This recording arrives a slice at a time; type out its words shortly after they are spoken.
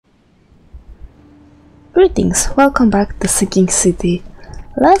Greetings, welcome back to Sinking City.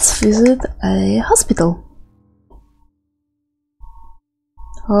 Let's visit a hospital.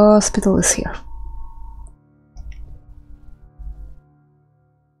 Hospital is here.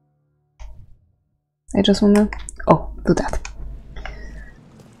 I just wanna... oh, do that.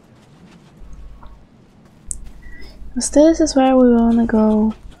 This is where we wanna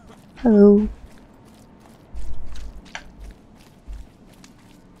go. Hello.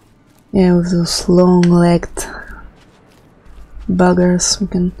 Yeah, with those long-legged buggers we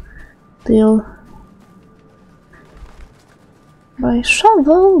can deal by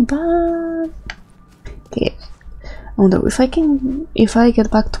shovel, but... okay. I wonder if I get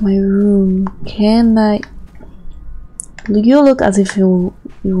back to my room, can I... you look as if you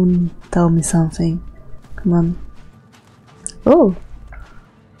wouldn't tell me something. Come on. Oh!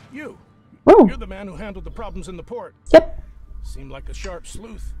 You! Oh! You're the man who handled the problems in the port. Yep. Seemed like a sharp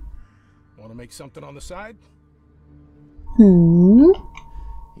sleuth. Want to make something on the side? Hmm.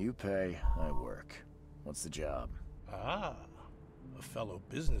 You pay, I work. What's the job? Ah, a fellow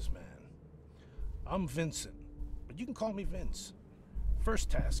businessman. I'm Vincent, but you can call me Vince.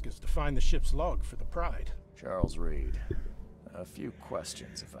 First task is to find the ship's log for the Pride. Charles Reed. A few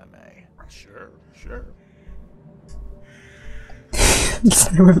questions, if I may. Sure, sure.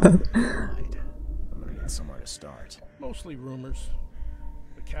 Stay with that. Right. I'm gonna need somewhere to start. Mostly rumors.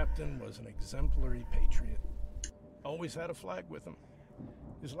 The captain was an exemplary patriot. Always had a flag with him.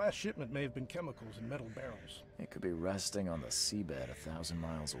 His last shipment may have been chemicals in metal barrels. It could be resting on the seabed 1,000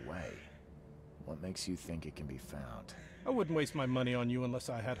 miles away. What makes you think it can be found? I wouldn't waste my money on you unless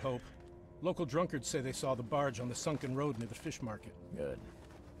I had hope. Local drunkards say they saw the barge on the sunken road near the fish market. Good.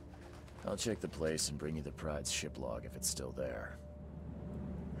 I'll check the place and bring you the Pride's ship log if it's still there.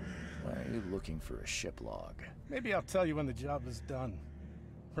 Why are you looking for a ship log? Maybe I'll tell you when the job is done.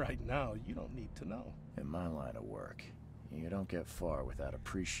 Right now, you don't need to know. In my line of work, you don't get far without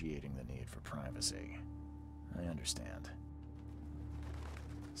appreciating the need for privacy. I understand.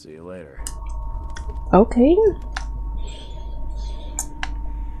 See you later. Okay.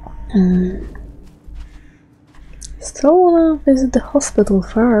 Still wanna visit the hospital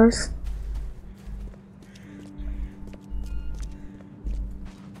first.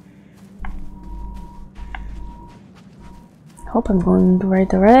 Hope I'm going in the right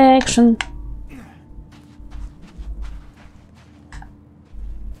direction.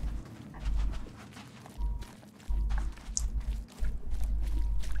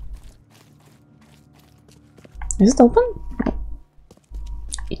 Is it open? No.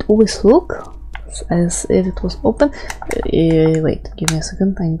 It always looks as if it was open. Wait, give me a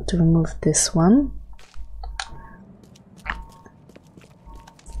second. I need to remove this one.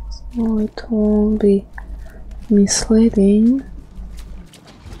 So it won't be misleading.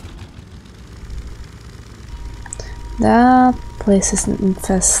 That place is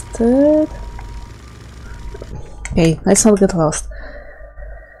infested. Okay, let's not get lost.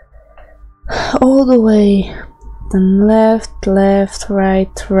 All the way, then left, left,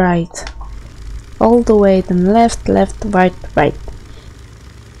 right, right. All the way, then left, left, right, right.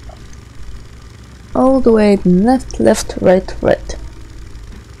 All the way, then left, left, right, right.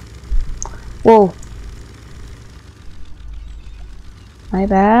 Whoa. My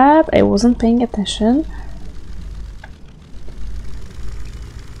bad, I wasn't paying attention.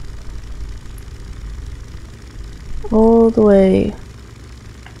 All the way.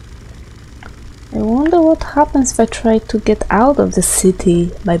 I wonder what happens if I try to get out of the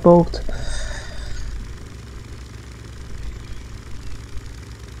city by boat.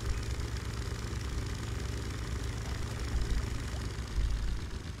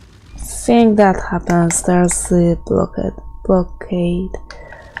 I think that happens. There's the blockade.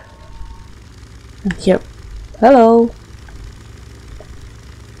 And here. Hello.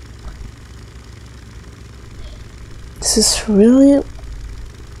 This is really...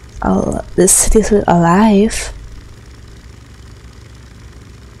 this city is really alive.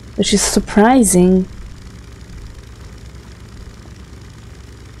 Which is surprising.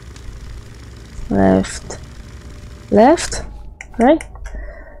 Left. Left? Right?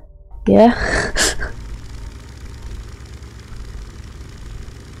 Yeah.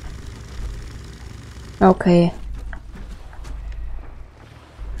 Okay.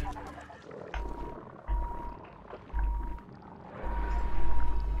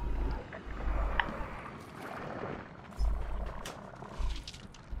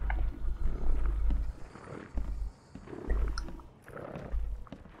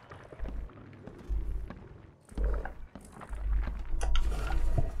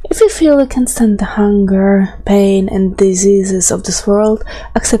 If you feel you can stand the hunger, pain, and diseases of this world,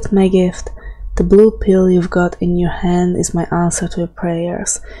 accept my gift. The blue pill you've got in your hand is my answer to your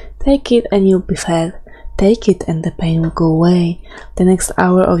prayers. Take it and you'll be fed. Take it and the pain will go away. The next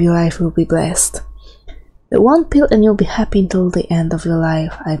hour of your life will be blessed. The one pill and you'll be happy until the end of your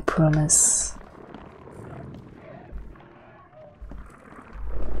life, I promise.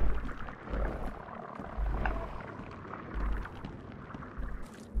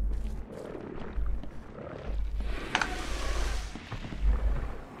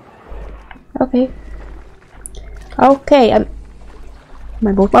 Okay. Okay, I'm...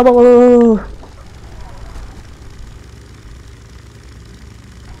 My boat, my boat!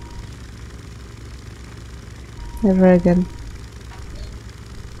 Never again.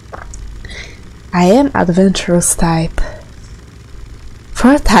 I am adventurous type.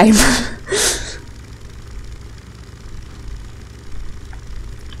 For a time.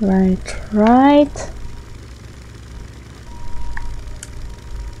 Right.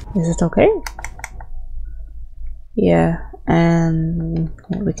 Is it okay? Yeah, and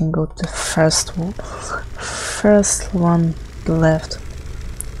we can go to the first one, the left.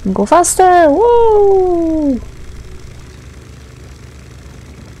 Go faster! Woo!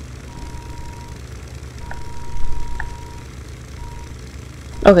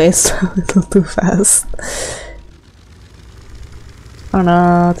 Okay, it's a little too fast. Or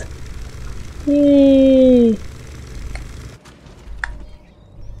not. Yay!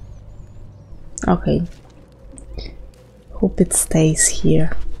 Okay. Hope it stays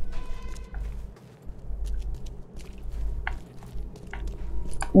here.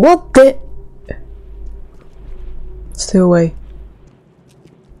 What the? Stay away.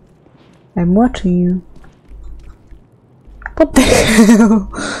 I'm watching you. What the hell?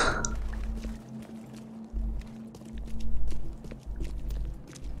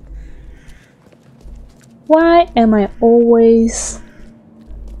 Why am I always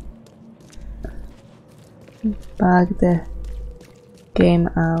back the game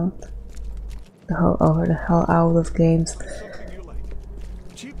out? The hell out of games. Something you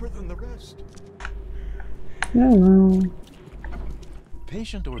like. Cheaper than the rest. No.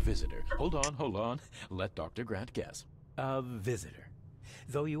 Patient or visitor? Hold on. Let Dr. Grant guess. A visitor.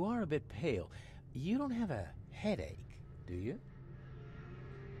 Though you are a bit pale, you don't have a headache, do you?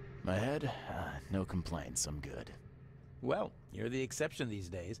 My head? No complaints, I'm good. Well, you're the exception these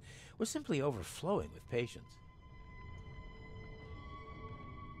days. We're simply overflowing with patients.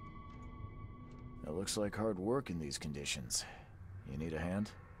 It looks like hard work in these conditions. You need a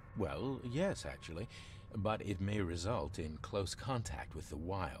hand? Well, yes, actually. But it may result in close contact with the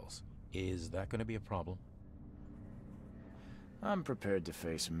wiles. Is that going to be a problem? I'm prepared to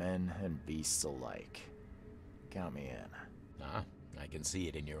face men and beasts alike. Count me in. Ah, I can see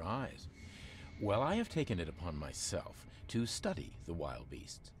it in your eyes. Well, I have taken it upon myself to study the wild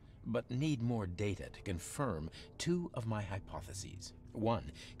beasts, but need more data to confirm two of my hypotheses.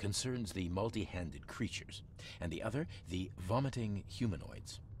 One concerns the multi-handed creatures, and the other the vomiting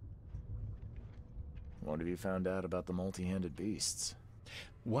humanoids. What have you found out about the multi-handed beasts?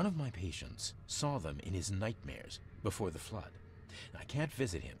 One of my patients saw them in his nightmares before the flood. I can't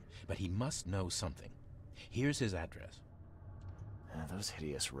visit him, but he must know something. Here's his address. Those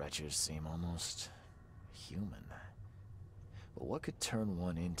hideous wretches seem almost human. But what could turn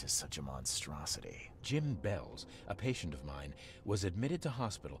one into such a monstrosity? Jim Bells, a patient of mine, was admitted to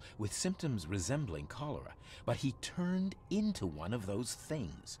hospital with symptoms resembling cholera, but he turned into one of those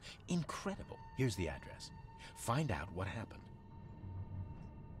things. Incredible. Here's the address. Find out what happened.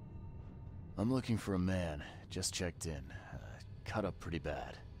 I'm looking for a man. Just checked in. Cut up pretty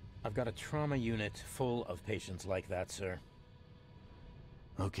bad. I've got a trauma unit full of patients like that, sir.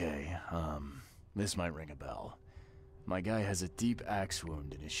 Okay, this might ring a bell. My guy has a deep axe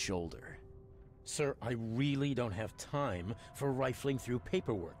wound in his shoulder. Sir, I really don't have time for rifling through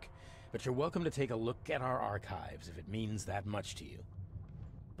paperwork, but you're welcome to take a look at our archives if it means that much to you.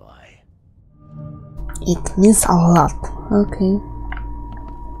 Bye. It means a lot. Okay.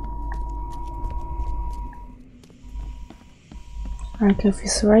 Archive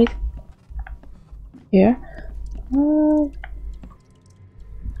is right here.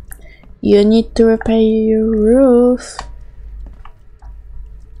 You need to repair your roof.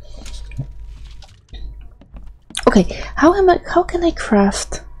 Okay, how can I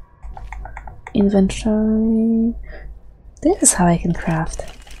craft inventory? This is how I can craft.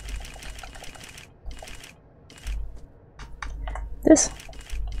 This.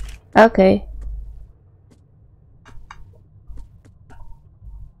 Okay.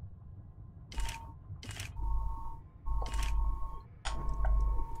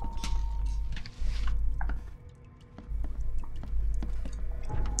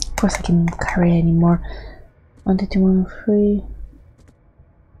 course I can carry anymore. 181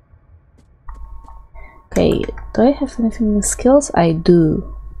 Okay, do I have anything in skills? I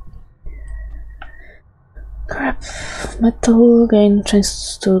do. Crap. Metal gain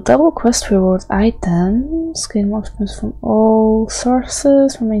chance to double quest reward items. Gain more experience from all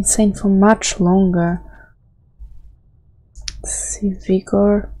sources. Remain sane for much longer. Let's see,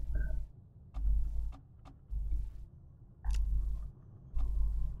 vigor.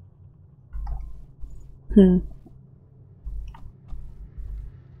 I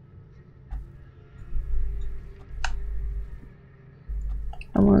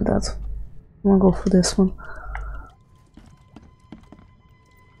want that. I'm gonna go for this one.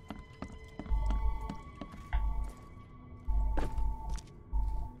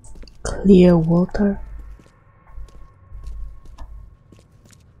 Clear water.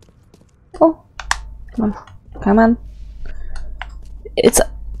 Oh, come on, come on. It's a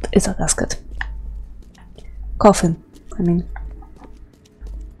casket. Coffin, I mean.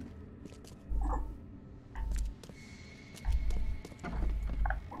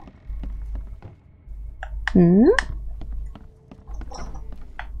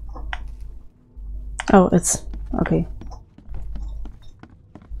 Oh, it's okay.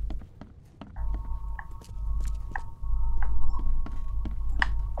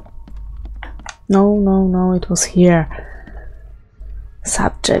 No, it was here.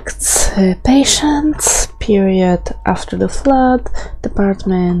 Subjects, patients, period after the flood,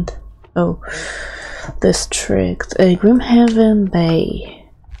 department, oh, district, Grimhaven Bay.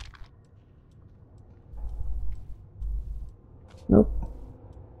 Nope.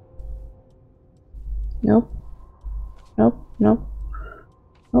 Nope. Nope. Nope.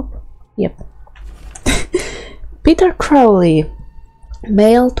 Nope. Yep. Peter Crowley,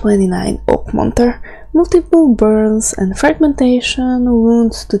 male, 29, Oakmonter, multiple burns and fragmentation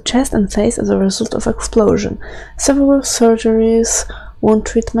wounds to chest and face as a result of explosion, several surgeries, wound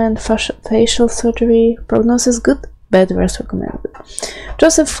treatment, facial surgery, prognosis good, bed rest recommended.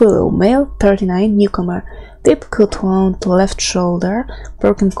 Joseph Willow, male, 39, newcomer, deep cut wound to left shoulder,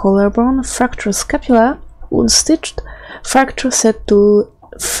 broken collarbone, fractured scapula, wound stitched, fracture set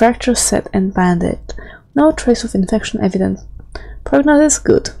and bandaged. No trace of infection evident. Prognosis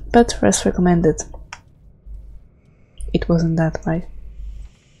good, bed rest recommended. It wasn't that, right?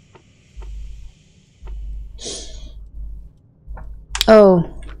 Oh,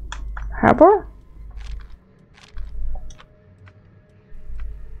 harbor?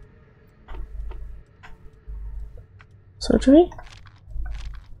 Surgery?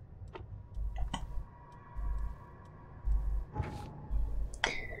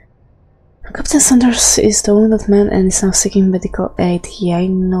 Captain Sanders is the wounded man and is now seeking medical aid. Yeah, I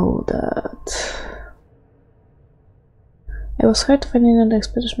know that. I was hurt to find another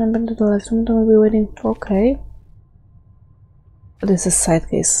expedition member to the left room. We'll be waiting for. Okay. This is side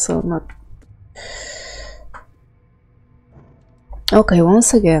case, so not. Okay,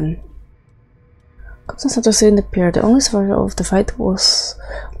 once again. Captain Sanders didn't appear. The only survivor of the fight was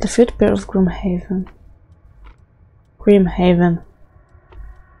the third pair of Grimhaven.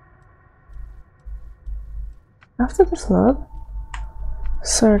 After the flood,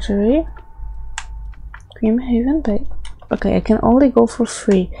 surgery, Grimhaven Bay. Okay, I can only go for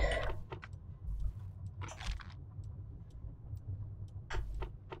free.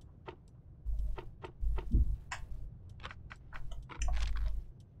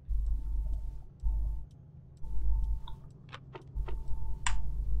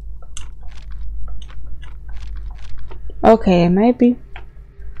 Okay, maybe.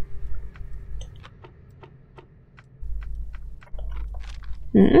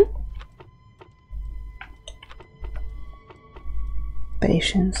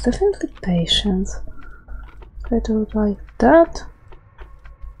 Patience, definitely patience. Try to look like that.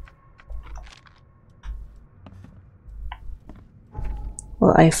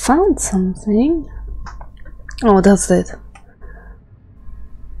 Well, I found something. Oh, that's it.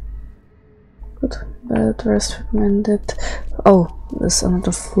 Good. Bed rest recommended. Oh, there's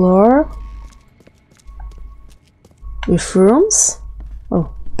another floor. With rooms?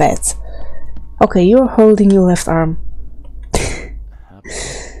 Oh, beds. Okay, you're holding your left arm.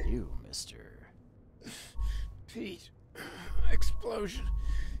 You, mister. Pete. Explosion.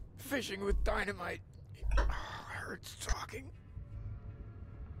 Fishing with dynamite. Hurts talking.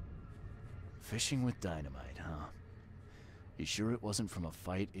 Fishing with dynamite, huh? You sure it wasn't from a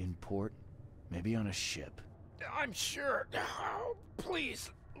fight in port? Maybe on a ship? I'm sure. Oh, please,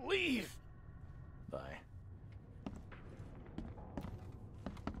 leave. Bye.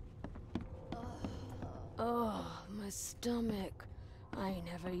 Oh, my stomach. I ain't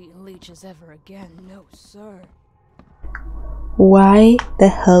never eaten leeches ever again, no sir. Why the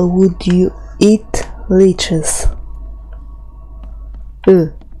hell would you eat leeches?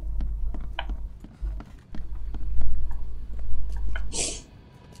 Ugh.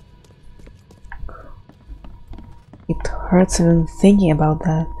 It hurts even thinking about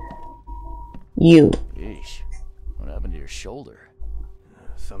that. You. Yeesh. What happened to your shoulder?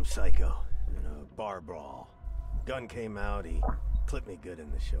 Some psycho in a bar brawl. Gun came out, he clipped me good in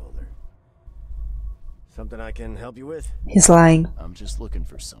the shoulder. Something I can help you with? He's lying. I'm just looking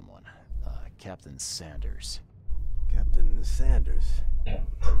for someone. Captain Sanders. Captain Sanders?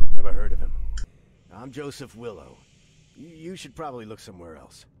 Never heard of him. I'm Joseph Willow. You should probably look somewhere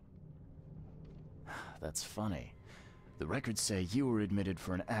else. That's funny. The records say you were admitted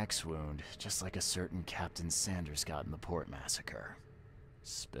for an axe wound, just like a certain Captain Sanders got in the port massacre.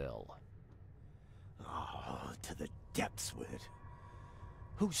 Spill. Oh, to the depths with it.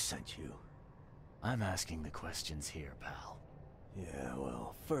 Who sent you? I'm asking the questions here, pal. Yeah,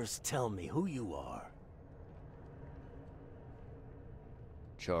 well, first tell me who you are.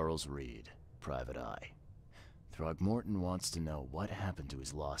 Charles Reed, Private Eye. Throgmorton wants to know what happened to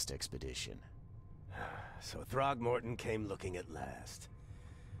his lost expedition. So Throgmorton came looking at last.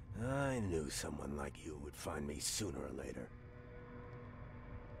 I knew someone like you would find me sooner or later.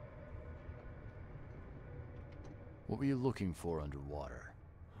 What were you looking for underwater?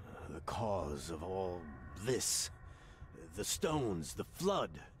 The cause of all this. The stones, the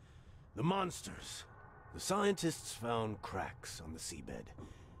flood, the monsters. The scientists found cracks on the seabed.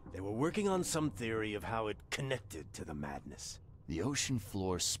 They were working on some theory of how it connected to the madness. The ocean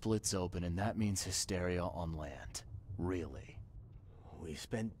floor splits open and that means hysteria on land. Really? We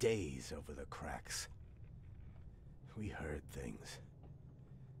spent days over the cracks. We heard things.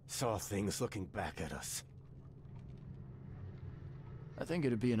 Saw things looking back at us. I think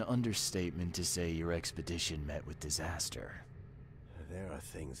it'd be an understatement to say your expedition met with disaster. There are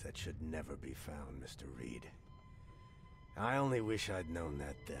things that should never be found, Mr. Reed. I only wish I'd known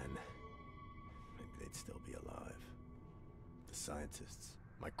that then. Maybe they'd still be alive. The scientists,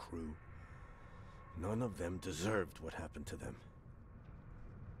 my crew. None of them deserved what happened to them.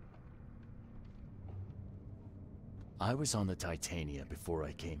 I was on the Titania before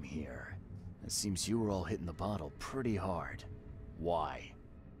I came here. It seems you were all hitting the bottle pretty hard. Why?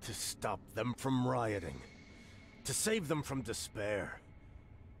 To stop them from rioting. To save them from despair.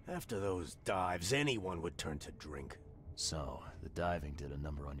 After those dives, anyone would turn to drink. So, the diving did a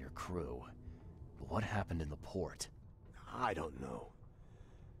number on your crew. But what happened in the port? I don't know.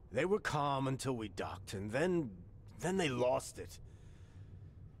 They were calm until we docked, and then they lost it.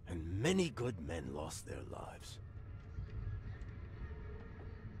 And many good men lost their lives.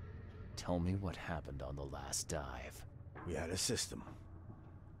 Tell me what happened on the last dive. We had a system.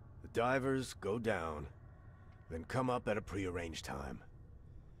 The divers go down, then come up at a prearranged time.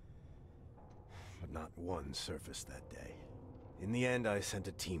 But not one surfaced that day. In the end, I sent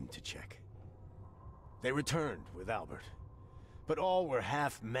a team to check. They returned with Albert, but all were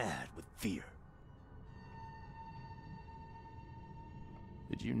half mad with fear.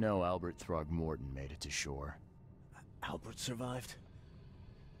 Did you know Albert Throgmorton made it to shore? Albert survived?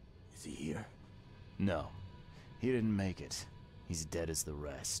 Is he here? No. He didn't make it. He's dead as the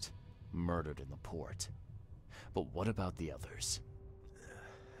rest. Murdered in the port. But what about the others?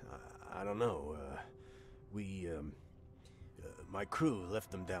 I don't know. My crew left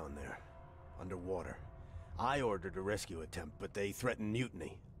them down there, underwater. I ordered a rescue attempt, but they threatened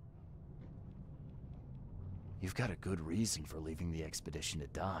mutiny. You've got a good reason for leaving the expedition to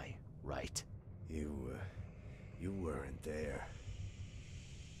die, right? You weren't there.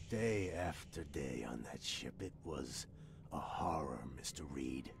 Day after day on that ship, it was a horror, Mr.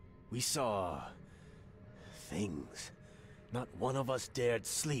 Reed. We saw things. Not one of us dared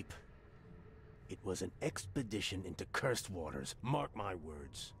sleep. It was an expedition into cursed waters, mark my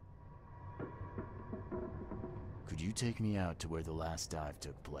words. Could you take me out to where the last dive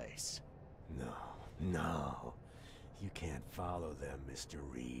took place? No. You can't follow them, Mr.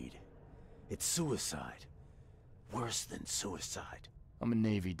 Reed. It's suicide. Worse than suicide. I'm a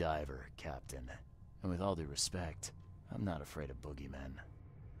Navy diver, Captain. And with all due respect, I'm not afraid of boogeymen.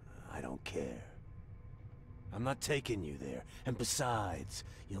 I don't care. I'm not taking you there. And besides,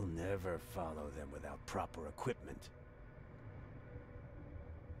 you'll never follow them without proper equipment.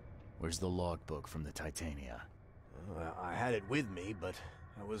 Where's the logbook from the Titania? Well, I had it with me, but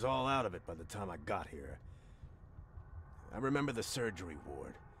I was all out of it by the time I got here. I remember the surgery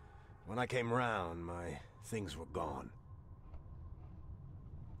ward. When I came round, my things were gone.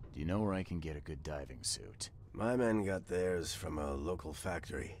 Do you know where I can get a good diving suit? My men got theirs from a local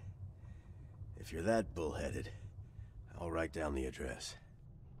factory. If you're that bullheaded, I'll write down the address.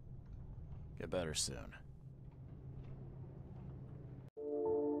 Get better soon.